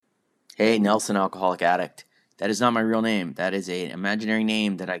Hey, Nelson, alcoholic addict. That is not my real name. That is an imaginary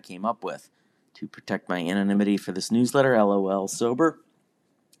name that I came up with to protect my anonymity for this newsletter, LOL Sober.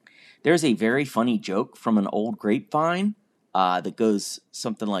 There's a very funny joke from an old grapevine that goes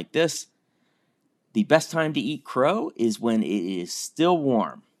something like this. The best time to eat crow is when it is still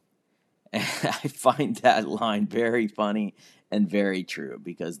warm. And I find that line very funny and very true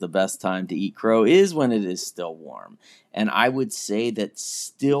because the best time to eat crow is when it is still warm. And I would say that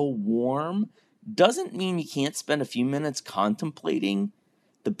still warm doesn't mean you can't spend a few minutes contemplating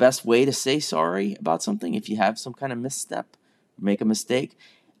the best way to say sorry about something if you have some kind of misstep, make a mistake.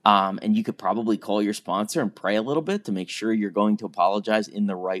 And you could probably call your sponsor and pray a little bit to make sure you're going to apologize in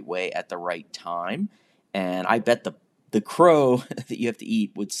the right way at the right time. And I bet the crow that you have to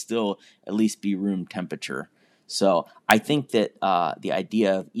eat would still at least be room temperature. So I think that the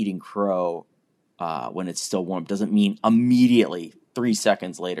idea of eating crow when it's still warm doesn't mean immediately 3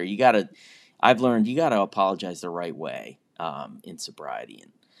 seconds later. I've learned you got to apologize the right way in sobriety.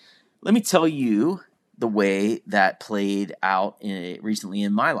 And let me tell you the way that played out recently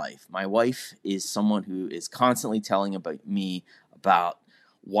in my life. My wife is someone who is constantly telling me about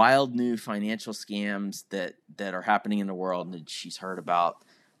wild new financial scams that are happening in the world and that she's heard about.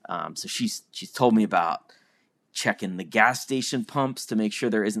 So she's told me about checking the gas station pumps to make sure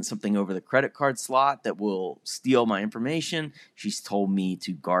there isn't something over the credit card slot that will steal my information. She's told me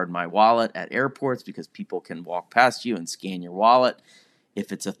to guard my wallet at airports because people can walk past you and scan your wallet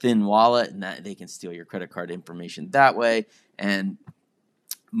if it's a thin wallet, and that they can steal your credit card information that way. And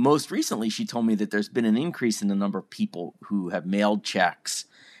most recently, she told me that there's been an increase in the number of people who have mailed checks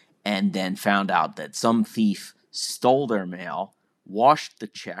and then found out that some thief stole their mail, washed the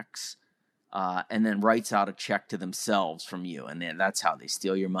checks, and then writes out a check to themselves from you. And then that's how they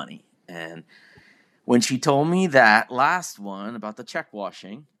steal your money. And when she told me that last one about the check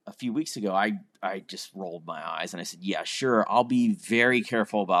washing a few weeks ago, I just rolled my eyes and I said, yeah, sure, I'll be very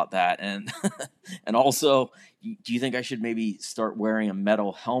careful about that. And and also, do you think I should maybe start wearing a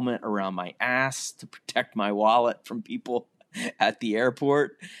metal helmet around my ass to protect my wallet from people at the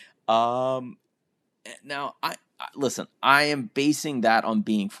airport? Now, listen, I am basing that on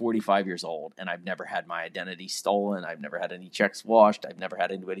being 45 years old, and I've never had my identity stolen. I've never had any checks washed. I've never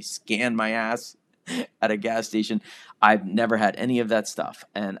had anybody scan my ass at a gas station. I've never had any of that stuff.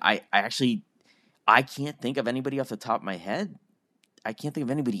 And I can't think of anybody off the top of my head. I can't think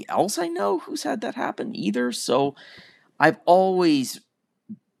of anybody else I know who's had that happen either. So I've always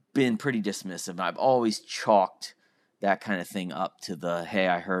been pretty dismissive. I've always chalked that kind of thing up to the, hey,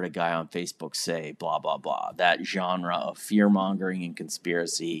 I heard a guy on Facebook say blah, blah, blah, that genre of fear-mongering and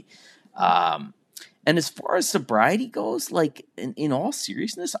conspiracy. And as far as sobriety goes, like in all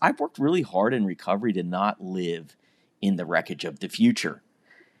seriousness, I've worked really hard in recovery to not live in the wreckage of the future.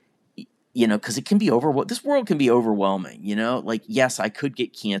 Because it can be this world can be overwhelming, like, yes, I could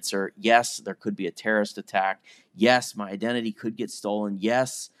get cancer. Yes, there could be a terrorist attack. Yes, my identity could get stolen.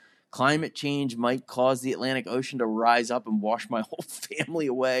 Yes, climate change might cause the Atlantic Ocean to rise up and wash my whole family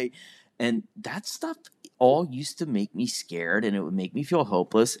away. And that stuff all used to make me scared, and it would make me feel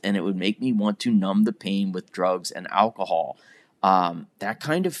hopeless, and it would make me want to numb the pain with drugs and alcohol. That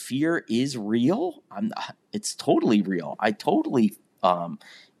kind of fear is real. It's totally real. I totally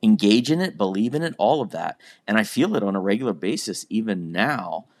engage in it, believe in it, all of that. And I feel it on a regular basis even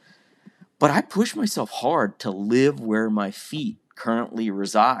now. But I push myself hard to live where my feet currently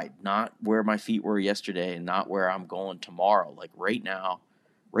reside, not where my feet were yesterday and not where I'm going tomorrow. Like right now,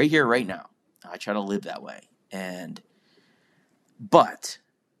 right here, right now. I try to live that way. But,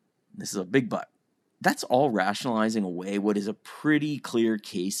 this is a big but, that's all rationalizing away what is a pretty clear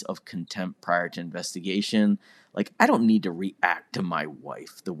case of contempt prior to investigation. Like, I don't need to react to my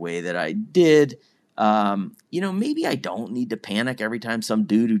wife the way that I did. Maybe I don't need to panic every time some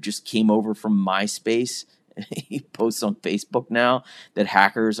dude who just came over from MySpace, he posts on Facebook now that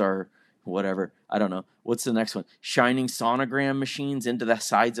hackers are whatever. I don't know. What's the next one? Shining sonogram machines into the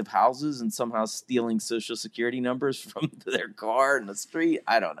sides of houses and somehow stealing social security numbers from their car in the street.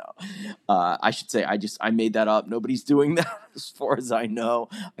 I don't know. I should say I made that up. Nobody's doing that as far as I know.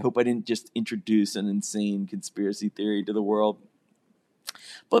 I hope I didn't just introduce an insane conspiracy theory to the world.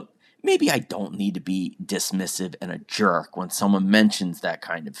 But maybe I don't need to be dismissive and a jerk when someone mentions that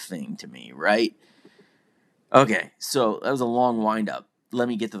kind of thing to me, right? Okay, so that was a long wind-up. Let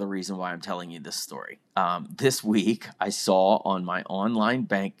me get to the reason why I'm telling you this story. This week, I saw on my online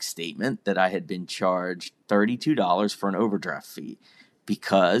bank statement that I had been charged $32 for an overdraft fee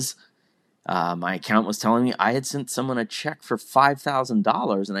because my account was telling me I had sent someone a check for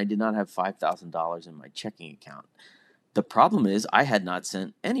 $5,000 and I did not have $5,000 in my checking account. The problem is I had not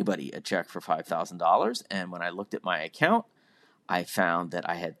sent anybody a check for $5,000, and when I looked at my account, I found that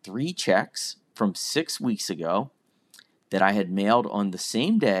I had 3 checks from 6 weeks ago that I had mailed on the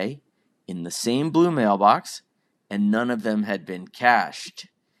same day in the same blue mailbox, and none of them had been cashed.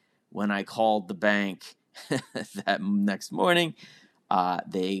 When I called the bank that next morning,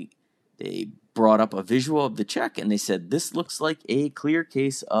 they brought up a visual of the check, and they said, "This looks like a clear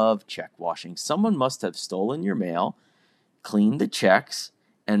case of check washing. Someone must have stolen your mail, cleaned the checks,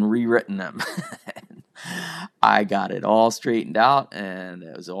 and rewritten them." I got it all straightened out, and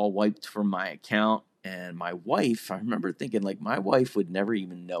it was all wiped from my account. And my wife, I remember thinking, like, my wife would never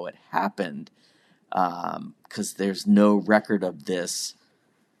even know it happened, because there's no record of this.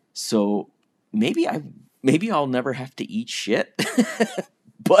 So maybe I'll never have to eat shit.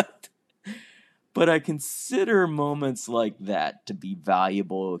 But I consider moments like that to be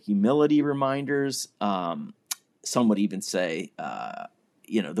valuable humility reminders. Some would even say,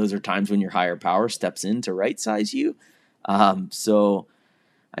 those are times when your higher power steps in to right size you. So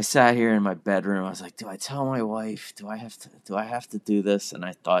I sat here in my bedroom. I was like, do I tell my wife? Do I have to do this? And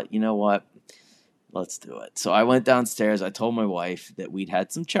I thought, you know what? Let's do it. So I went downstairs. I told my wife that we'd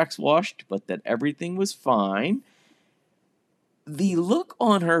had some checks washed, but that everything was fine. The look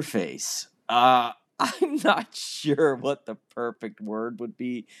on her face, I'm not sure what the perfect word would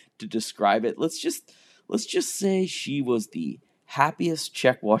be to describe it. Let's just say she was the happiest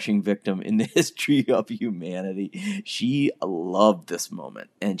check washing victim in the history of humanity. She loved this moment,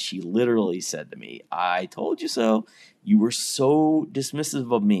 and she literally said to me, "I told you so. You were so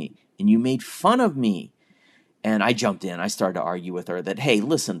dismissive of me, and you made fun of me." And I jumped in. I started to argue with her that, hey,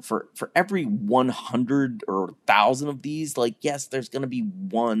 listen, for every 100 or 1,000 of these, like, yes, there's going to be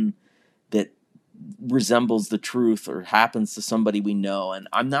one that resembles the truth or happens to somebody we know. And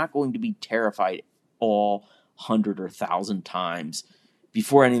I'm not going to be terrified all 100 or 1,000 times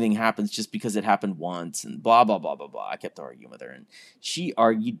before anything happens just because it happened once and blah, blah, blah, blah, blah. I kept arguing with her, and she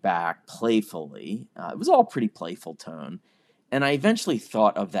argued back playfully. It was all pretty playful tone. And I eventually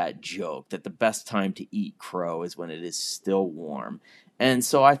thought of that joke that the best time to eat crow is when it is still warm. And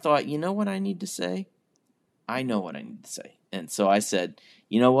so I thought, you know what I need to say? I know what I need to say. And so I said,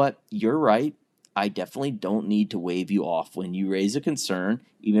 you know what? You're right. I definitely don't need to wave you off when you raise a concern,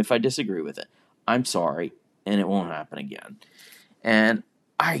 even if I disagree with it. I'm sorry, and it won't happen again. And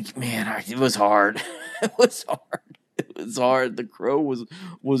it was hard. It was hard. It was hard. The crow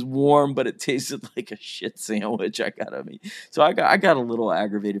was warm, but it tasted like a shit sandwich I got of me. So I got a little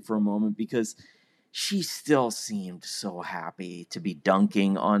aggravated for a moment because she still seemed so happy to be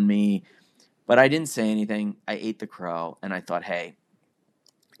dunking on me. But I didn't say anything. I ate the crow, and I thought, hey,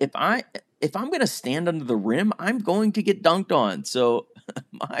 if I'm going to stand under the rim, I'm going to get dunked on. So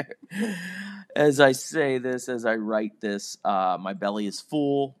as I say this, as I write this, my belly is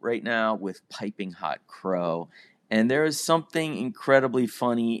full right now with piping hot crow. And there is something incredibly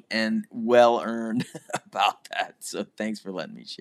funny and well-earned about that. So thanks for letting me share.